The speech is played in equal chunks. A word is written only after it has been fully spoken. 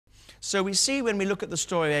So we see when we look at the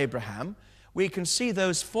story of Abraham, we can see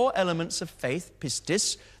those 4 elements of faith,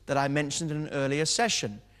 pistis, that I mentioned in an earlier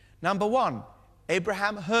session. Number 1,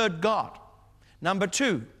 Abraham heard God. Number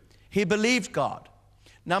 2, he believed God.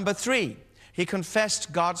 Number 3, he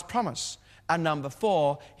confessed God's promise. And number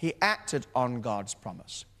 4, he acted on God's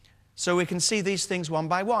promise. So we can see these things one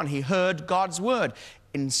by one. He heard God's word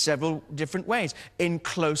in several different ways, in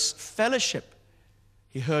close fellowship.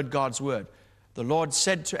 He heard God's word. The Lord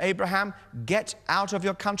said to Abraham, "Get out of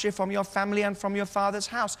your country, from your family, and from your father's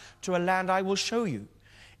house, to a land I will show you."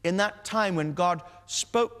 In that time when God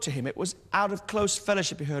spoke to him, it was out of close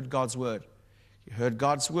fellowship he heard God's word. He heard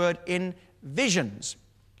God's word in visions.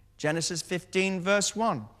 Genesis 15, verse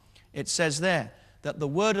 1. It says there that the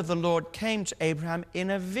word of the Lord came to Abraham in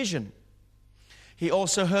a vision. He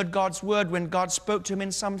also heard God's word when God spoke to him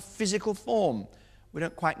in some physical form. We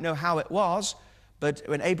don't quite know how it was, but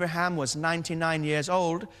when Abraham was 99 years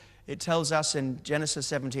old, it tells us in Genesis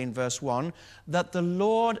 17, verse 1, that the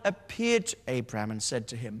Lord appeared to Abraham and said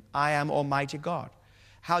to him, "I am Almighty God."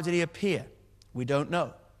 How did he appear? We don't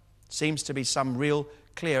know. Seems to be some real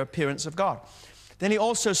clear appearance of God. Then he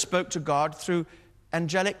also spoke to God through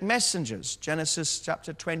angelic messengers. Genesis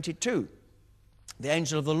chapter 22. The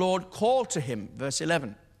angel of the Lord called to him, verse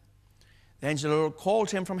 11. The angel of the Lord called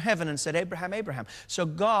to him from heaven and said, "Abraham, Abraham." So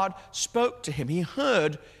God spoke to him. He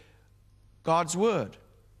heard God's word.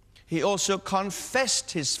 He also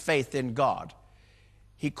confessed his faith in God.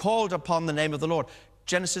 He called upon the name of the Lord.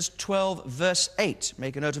 Genesis 12, verse 8.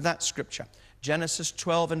 Make a note of that scripture. Genesis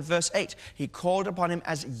 12 and verse 8. He called upon him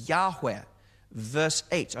as Yahweh. Verse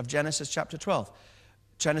 8 of Genesis chapter 12.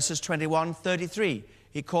 Genesis 21, 33.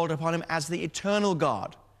 He called upon him as the eternal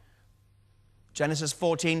God. Genesis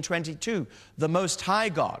 14, 22. The Most High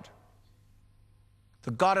God.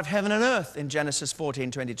 The God of heaven and earth in Genesis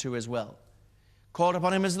 14, 22 as well. Called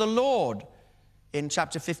upon him as the Lord in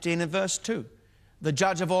chapter 15 and verse 2. The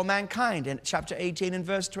judge of all mankind in chapter 18 and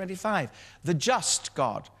verse 25. The just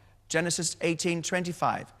God, Genesis 18,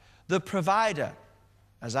 25. The provider,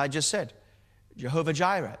 as I just said, Jehovah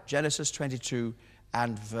Jireh, Genesis 22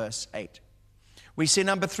 and verse 8. We see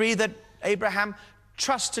number 3 that Abraham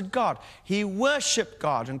trusted God. He worshiped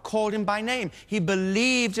God and called him by name. He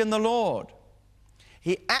believed in the Lord.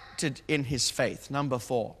 He acted in his faith. Number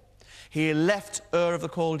 4. He left Ur of the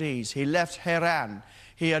Chaldees. He left Haran.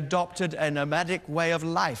 He adopted a nomadic way of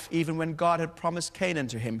life. Even when God had promised Canaan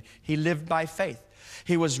to him, he lived by faith.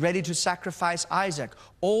 He was ready to sacrifice Isaac.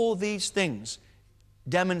 All these things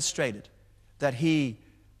demonstrated that he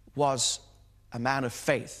was a man of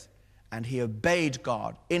faith, and he obeyed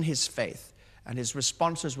God in his faith, and his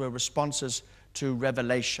responses were responses to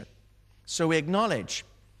revelation. So we acknowledge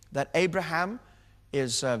that Abraham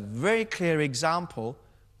is a very clear example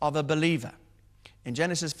of a believer. In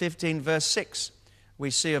Genesis 15, verse 6,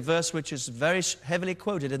 we see a verse which is very heavily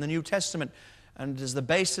quoted in the New Testament and is the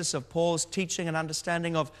basis of Paul's teaching and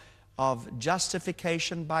understanding of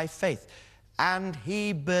justification by faith. And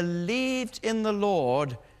he believed in the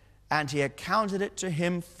Lord, and he accounted it to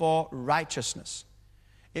him for righteousness.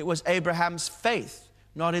 It was Abraham's faith,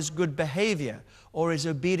 not his good behavior or his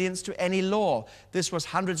obedience to any law. This was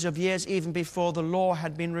hundreds of years even before the law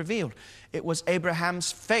had been revealed. It was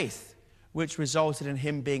Abraham's faith which resulted in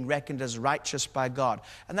him being reckoned as righteous by God.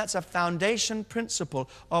 And that's a foundation principle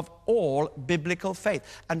of all biblical faith.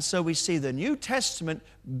 And so we see the New Testament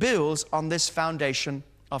builds on this foundation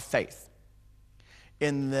of faith.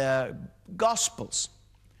 In the Gospels,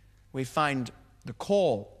 we find the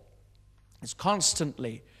call is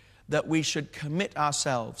constantly that we should commit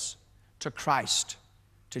ourselves to Christ,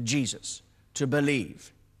 to Jesus, to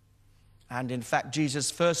believe. And in fact, Jesus'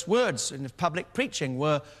 first words in public preaching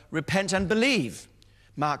were, "Repent and believe."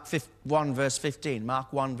 Mark 1, verse 15.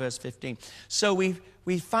 Mark 1, verse 15. So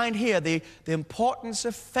we find here the importance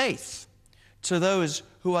of faith to those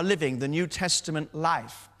who are living the New Testament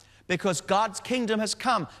life. Because God's kingdom has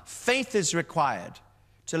come, faith is required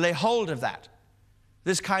to lay hold of that.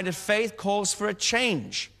 This kind of faith calls for a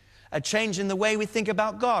change in the way we think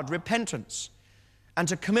about God, repentance, and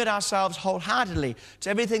to commit ourselves wholeheartedly to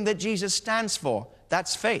everything that Jesus stands for.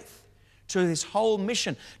 That's faith, to his whole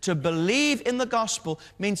mission. To believe in the gospel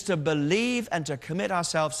means to believe and to commit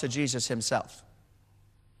ourselves to Jesus himself.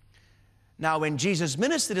 Now, when Jesus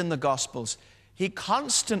ministered in the gospels, he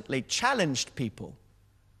constantly challenged people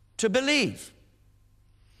to believe.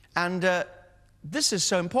 And this is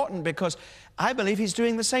so important because I believe he's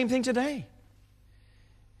doing the same thing today.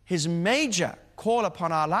 His major call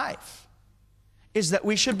upon our life is that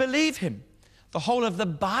we should believe him. The whole of the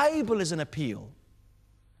Bible is an appeal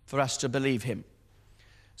for us to believe him.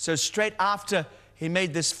 So straight after he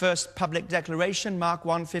made this first public declaration, Mark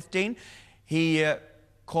 1:15. He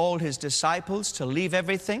called his disciples to leave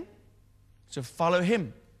everything, to follow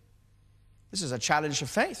him. This is a challenge of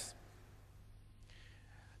faith.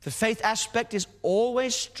 The faith aspect is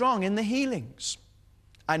always strong in the healings.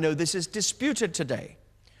 I know this is disputed today.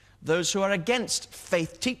 Those who are against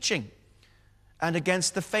faith teaching and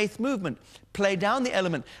against the faith movement play down the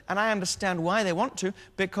element. And I understand why they want to,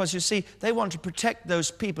 because you see, they want to protect those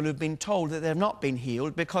people who've been told that they've not been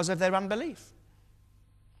healed because of their unbelief.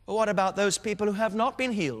 But what about those people who have not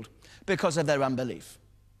been healed because of their unbelief?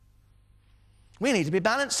 We need to be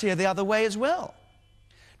balanced here the other way as well.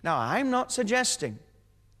 Now, I'm not suggesting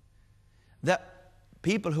that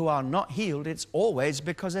people who are not healed, it's always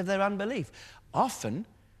because of their unbelief. Often,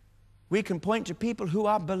 we can point to people who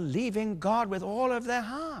are believing God with all of their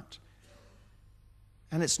heart.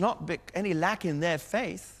 And it's not any lack in their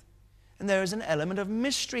faith. And there is an element of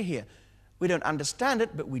mystery here. We don't understand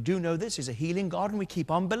it, but we do know this is a healing God, and we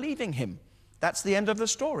keep on believing him. That's the end of the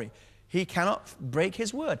story. He cannot break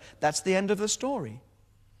his word. That's the end of the story.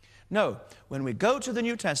 No, when we go to the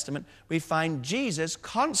New Testament, we find Jesus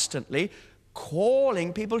constantly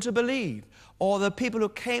calling people to believe. Or the people who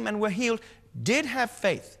came and were healed did have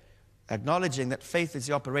faith, acknowledging that faith is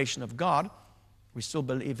the operation of God. We still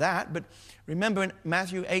believe that. But remember in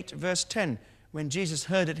Matthew 8, verse 10, when Jesus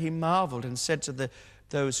heard it, he marveled and said to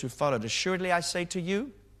those who followed, "Assuredly I say to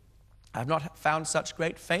you, I have not found such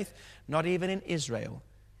great faith, not even in Israel."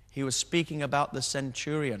 He was speaking about the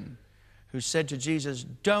centurion who said to Jesus,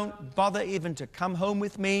 "Don't bother even to come home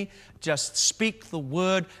with me. Just speak the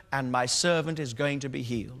word and my servant is going to be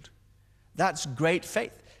healed." That's great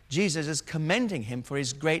faith. Jesus is commending him for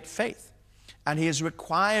his great faith. And he is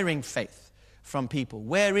requiring faith from people.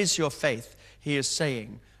 Where is your faith? He is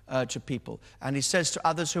saying to people. And he says to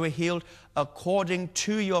others who are healed, "According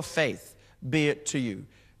to your faith, be it to you."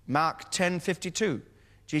 Mark 10:52.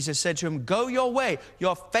 Jesus said to him, "Go your way,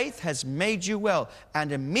 your faith has made you well."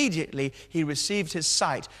 And immediately he received his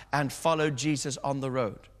sight and followed Jesus on the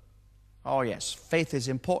road. Oh yes, faith is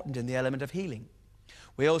important in the element of healing.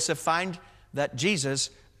 We also find that Jesus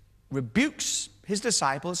rebukes his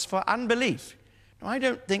disciples for unbelief. Now, I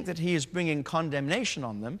don't think that he is bringing condemnation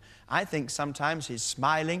on them. I think sometimes he's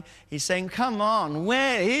smiling. He's saying, "Come on,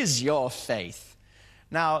 where is your faith?"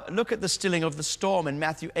 Now, look at the stilling of the storm in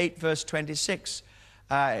Matthew 8, verse 26.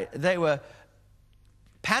 They were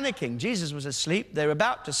panicking. Jesus was asleep. They were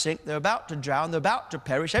about to sink. They were about to drown. They were about to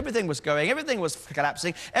perish. Everything was going. Everything was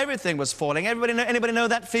collapsing. Everything was falling. Anybody know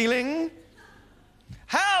that feeling?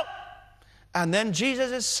 Help! And then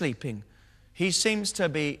Jesus is sleeping. He seems to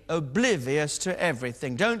be oblivious to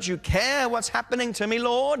everything. "Don't you care what's happening to me,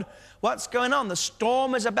 Lord? What's going on? The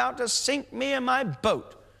storm is about to sink me and my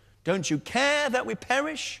boat. Don't you care that we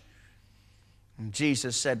perish?" And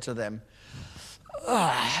Jesus said to them,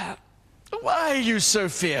 "Why are you so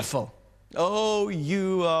fearful? Oh,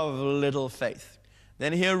 you of little faith."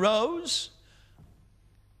 Then he arose,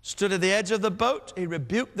 stood at the edge of the boat. He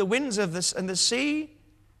rebuked the winds of the sea.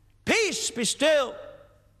 "Peace, be still."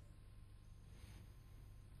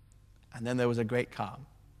 And then there was a great calm.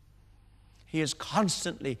 He is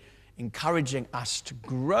constantly encouraging us to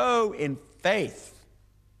grow in faith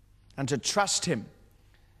and to trust him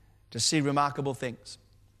to see remarkable things.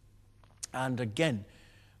 And again,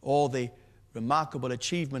 all the remarkable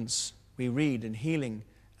achievements we read in healing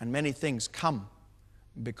and many things come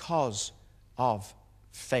because of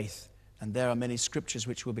faith. And there are many scriptures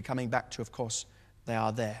which we'll be coming back to, of course. They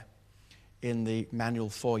are there in the manual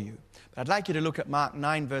for you. But I'd like you to look at Mark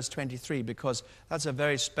 9, verse 23, because that's a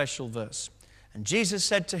very special verse. "And Jesus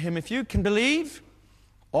said to him, 'If you can believe,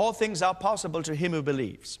 all things are possible to him who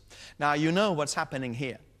believes.'" Now, you know what's happening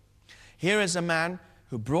here. Here is a man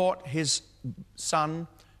who brought his son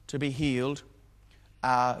to be healed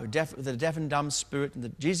with a deaf and dumb spirit.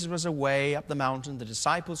 And Jesus was away up the mountain. The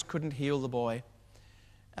disciples couldn't heal the boy.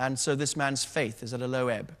 And so this man's faith is at a low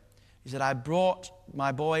ebb. He said, "I brought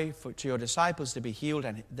my boy to your disciples to be healed,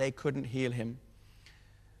 and they couldn't heal him.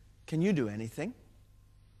 Can you do anything?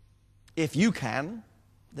 If you can,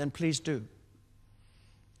 then please do."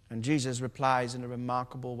 And Jesus replies in a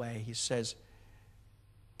remarkable way. He says,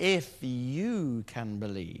 "If you can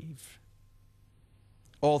believe,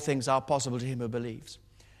 all things are possible to him who believes."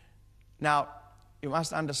 Now, you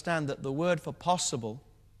must understand that the word for possible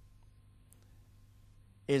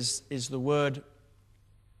is the word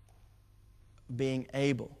being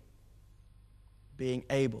able. Being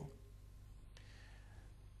able.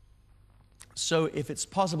 So if it's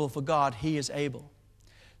possible for God, he is able.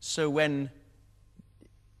 So when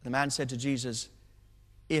the man said to Jesus,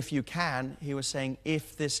 "If you can," he was saying,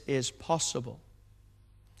 if this is possible.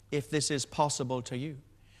 if this is possible to you.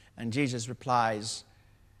 And Jesus replies,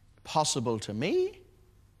 possible to me?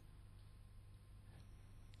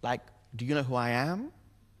 Like, do you know who I am?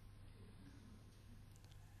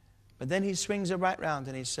 But then he swings it right round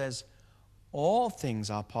and he says, all things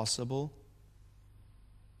are possible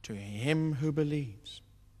to him who believes.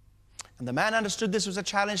 And the man understood this was a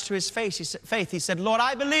challenge to his faith. He said, Lord,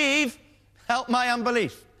 I believe, help my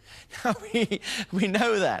unbelief. Now, we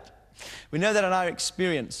know that. We know that in our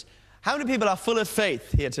experience. How many people are full of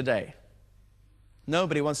faith here today?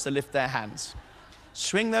 Nobody wants to lift their hands.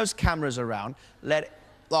 Swing those cameras around. Let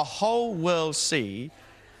the whole world see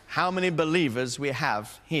how many believers we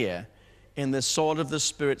have here in this Sword of the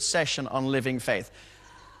Spirit session on living faith.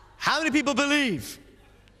 How many people believe?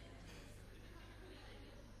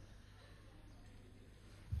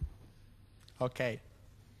 Okay.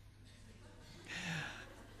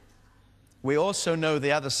 We also know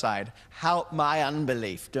the other side. Help my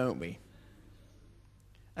unbelief, don't we?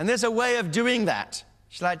 And there's a way of doing that.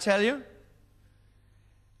 Shall I tell you?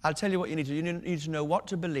 I'll tell you what you need to do. You need to know what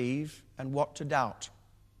to believe and what to doubt.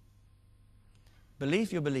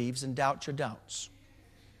 Believe your beliefs and doubt your doubts.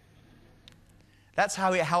 That's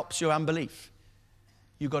how it helps your unbelief.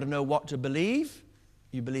 You've got to know what to believe.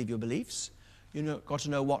 You believe your beliefs. You've got to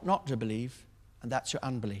know what not to believe, and that's your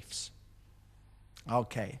unbeliefs.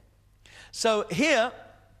 Okay. So here,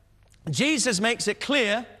 Jesus makes it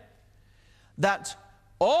clear that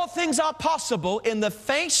all things are possible in the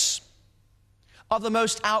face of the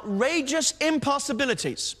most outrageous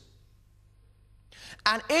impossibilities.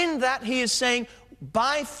 And in that he is saying,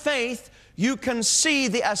 by faith, you can see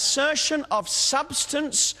the assertion of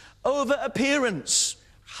substance over appearance.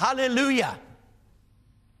 Hallelujah.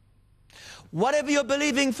 Whatever you're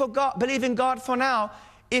believing God for now,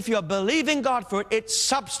 if you're believing God for it, it's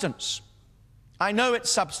substance. I know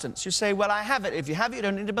it's substance. You say, well, I have it. If you have it, you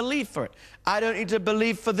don't need to believe for it. I don't need to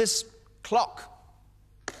believe for this clock.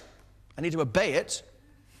 I need to obey it,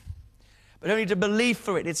 but I don't need to believe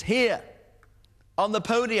for it. It's here on the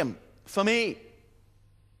podium for me.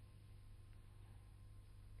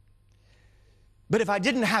 But if I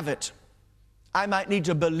didn't have it, I might need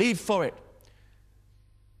to believe for it.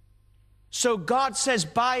 So God says,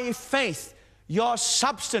 by faith, your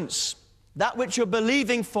substance, that which you're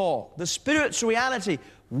believing for, the Spirit's reality,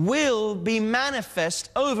 will be manifest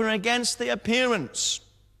over and against the appearance.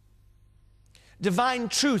 Divine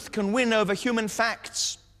truth can win over human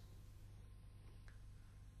facts.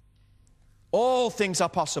 All things are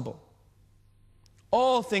possible.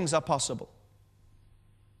 All things are possible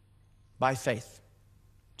by faith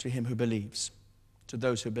to him who believes, to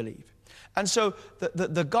those who believe. And so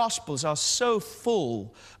the Gospels are so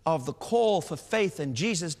full of the call for faith and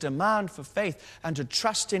Jesus' demand for faith and to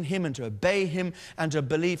trust in him and to obey him and to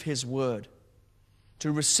believe his word,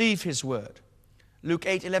 to receive his word. Luke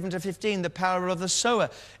 8:11-15, the parable of the sower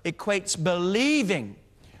equates believing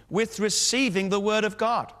with receiving the word of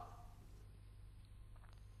God.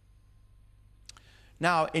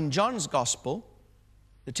 Now, in John's Gospel,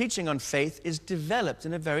 the teaching on faith is developed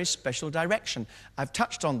in a very special direction. I've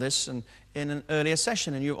touched on this in an earlier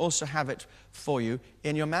session, and you also have it for you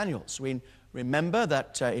in your manuals. We remember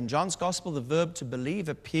that in John's Gospel, the verb to believe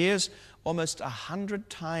appears almost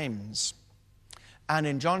 100 times. And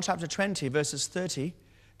in John chapter 20, verses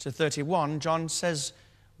 30-31, John says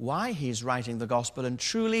why he's writing the Gospel. And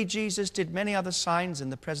truly Jesus did many other signs in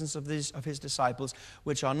the presence of his disciples,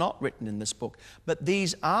 which are not written in this book. But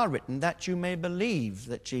these are written that you may believe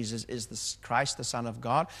that Jesus is the Christ, the Son of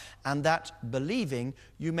God, and that believing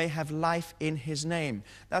you may have life in his name.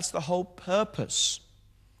 That's the whole purpose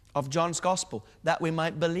of John's Gospel, that we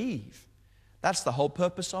might believe. That's the whole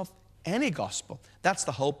purpose of any gospel. That's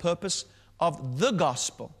the whole purpose of the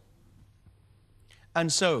gospel.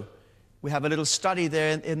 And so, we have a little study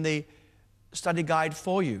there in the study guide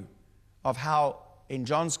for you of how in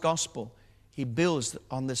John's Gospel he builds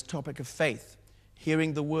on this topic of faith,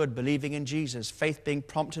 hearing the word, believing in Jesus, faith being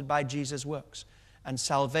prompted by Jesus' works, and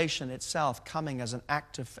salvation itself coming as an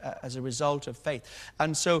act of, as a result of faith.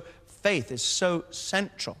 And so faith is so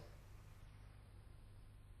central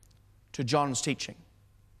to John's teaching.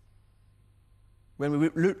 When we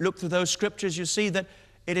look through those scriptures, you see that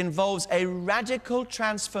it involves a radical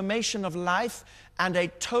transformation of life and a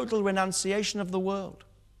total renunciation of the world.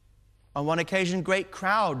 On one occasion, great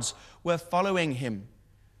crowds were following him.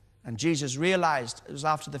 And Jesus realized, it was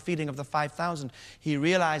after the feeding of the 5,000, he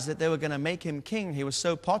realized that they were going to make him king. He was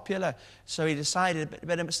so popular, so he decided he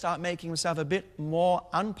better start making himself a bit more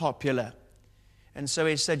unpopular. And so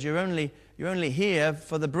he said, you're only here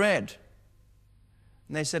for the bread.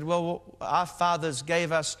 And they said, well, our fathers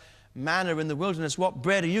gave us manna in the wilderness, what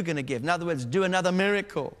bread are you going to give? In other words, do another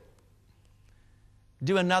miracle.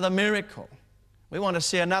 Do another miracle. We want to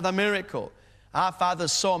see another miracle. Our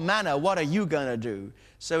fathers saw manna. What are you going to do?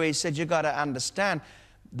 So he said, you've got to understand,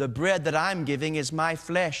 the bread that I'm giving is my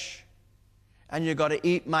flesh. And you've got to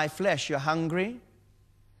eat my flesh. You're hungry?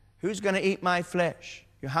 Who's going to eat my flesh?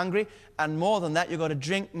 You're hungry? And more than that, you've got to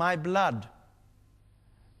drink my blood.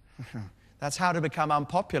 That's how to become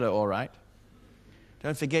unpopular, all right?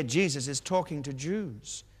 Don't forget, Jesus is talking to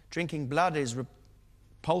Jews. Drinking blood is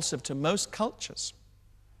repulsive to most cultures.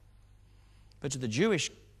 But to the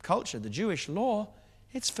Jewish culture, the Jewish law,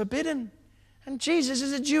 it's forbidden. And Jesus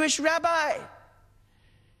is a Jewish rabbi.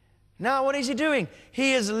 Now, what is he doing?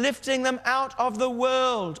 He is lifting them out of the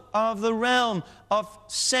world, of the realm of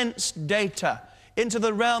sense data, into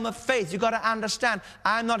the realm of faith. You've got to understand,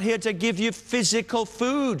 I'm not here to give you physical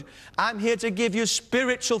food. I'm here to give you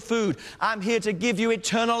spiritual food. I'm here to give you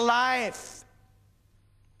eternal life.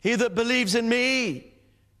 He that believes in me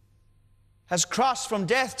has crossed from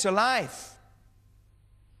death to life.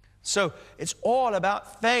 So it's all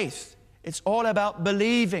about faith. It's all about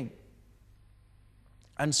believing.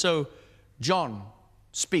 And so John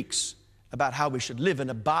speaks about how we should live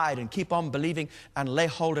and abide and keep on believing and lay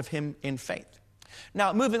hold of him in faith.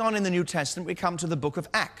 Now, moving on in the New Testament, we come to the book of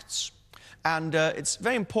Acts. And it's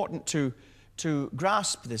very important to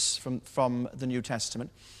grasp this from the New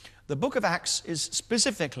Testament. The book of Acts is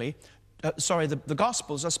specifically, the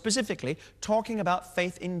Gospels are specifically talking about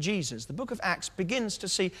faith in Jesus. The book of Acts begins to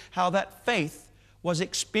see how that faith was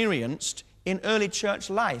experienced in early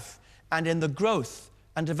church life and in the growth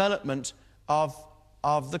and development of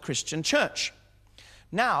the Christian church.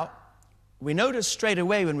 Now, we notice straight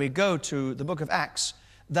away when we go to the book of Acts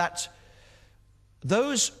that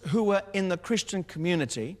those who were in the Christian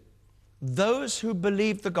community, those who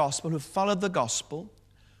believed the gospel, who followed the gospel,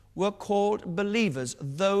 were called believers,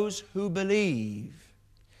 those who believe.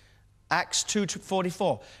 Acts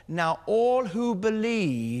 2:44. Now all who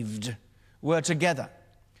believed were together.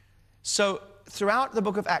 So throughout the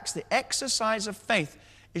book of Acts, the exercise of faith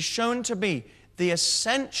is shown to be the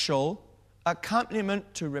essential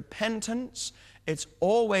accompaniment to repentance. It's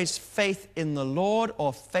always faith in the Lord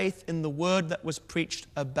or faith in the word that was preached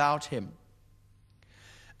about him.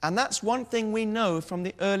 And that's one thing we know from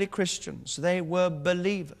the early Christians. They were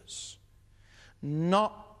believers,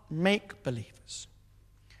 not make-believers.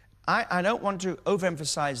 I don't want to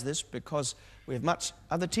overemphasize this because we have much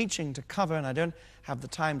other teaching to cover and I don't have the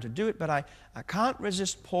time to do it, but I can't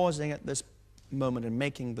resist pausing at this moment and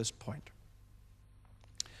making this point.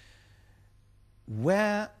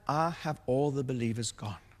 Where have all the believers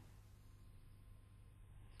gone?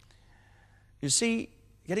 You see,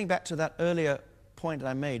 getting back to that earlier point that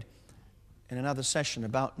I made in another session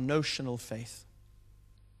about notional faith,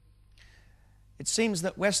 it seems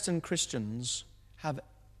that Western Christians have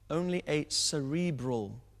only a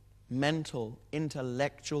cerebral, mental,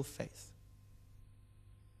 intellectual faith.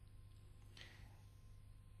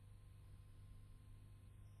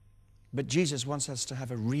 But Jesus wants us to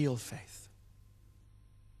have a real faith.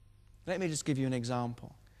 Let me just give you an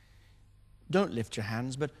example. Don't lift your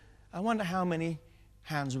hands, but I wonder how many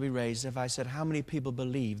hands would be raised if I said, how many people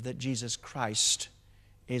believe that Jesus Christ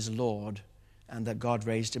is Lord and that God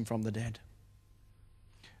raised him from the dead?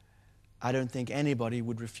 I don't think anybody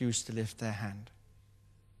would refuse to lift their hand.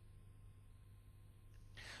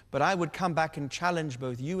 But I would come back and challenge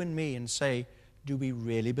both you and me and say, do we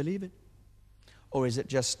really believe it? Or is it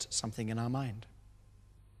just something in our mind?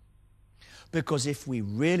 Because if we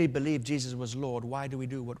really believe Jesus was Lord, why do we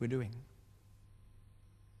do what we're doing?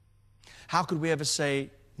 How could we ever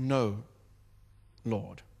say, no,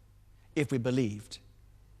 Lord, if we believed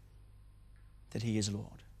that he is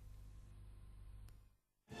Lord?